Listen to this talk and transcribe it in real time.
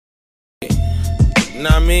know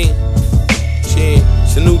what I mean? Shit,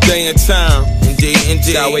 it's a new day in time.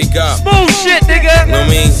 Indeed, I wake up. Smooth shit, nigga. You know what I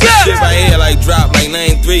mean? Shit right here like drop like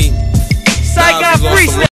 93. Psych out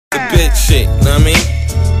Freestyle. The bitch shit, you know what I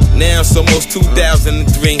mean? Now it's almost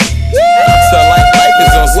 2003. So life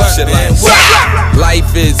is on some shit like what?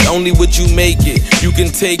 Life is only what you make it. You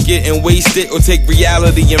can take it and waste it, or take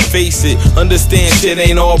reality and face it. Understand shit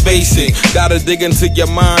ain't all basic. Gotta dig into your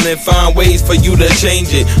mind and find ways for you to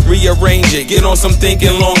change it. Rearrange it, get on some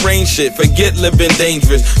thinking long range shit. Forget living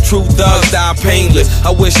dangerous. True thugs die painless.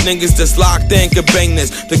 I wish niggas that's locked in could bang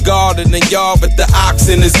this. The guard in the yard, but the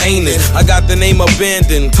oxen is anus. I got the name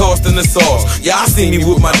abandoned, tossed in the sauce. Yeah, I see me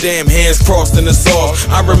with my damn hands crossed in the sauce.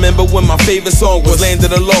 I remember when my favorite song was Land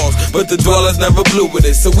of the Lost, but the dwellers never blew with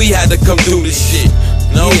it, so we had to come do this shit.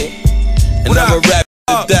 No? Yeah. And I'm a rap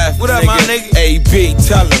to death. What up, my nigga? AB,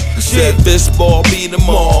 tell him. Said this ball be the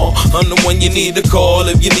mall. I'm the one you need to call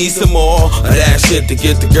if you need some more of that shit to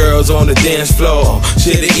get the girls on the dance floor.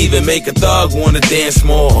 Shit to even make a thug wanna dance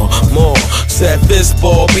more. Said this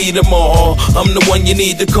ball be the mall. I'm the one you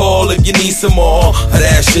need to call if you need some more of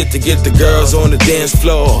that shit to get the girls on the dance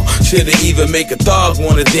floor. Shit to even make a thug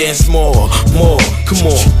wanna dance more. Come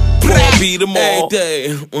on, ball be the mall. Every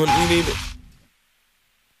day when you need it.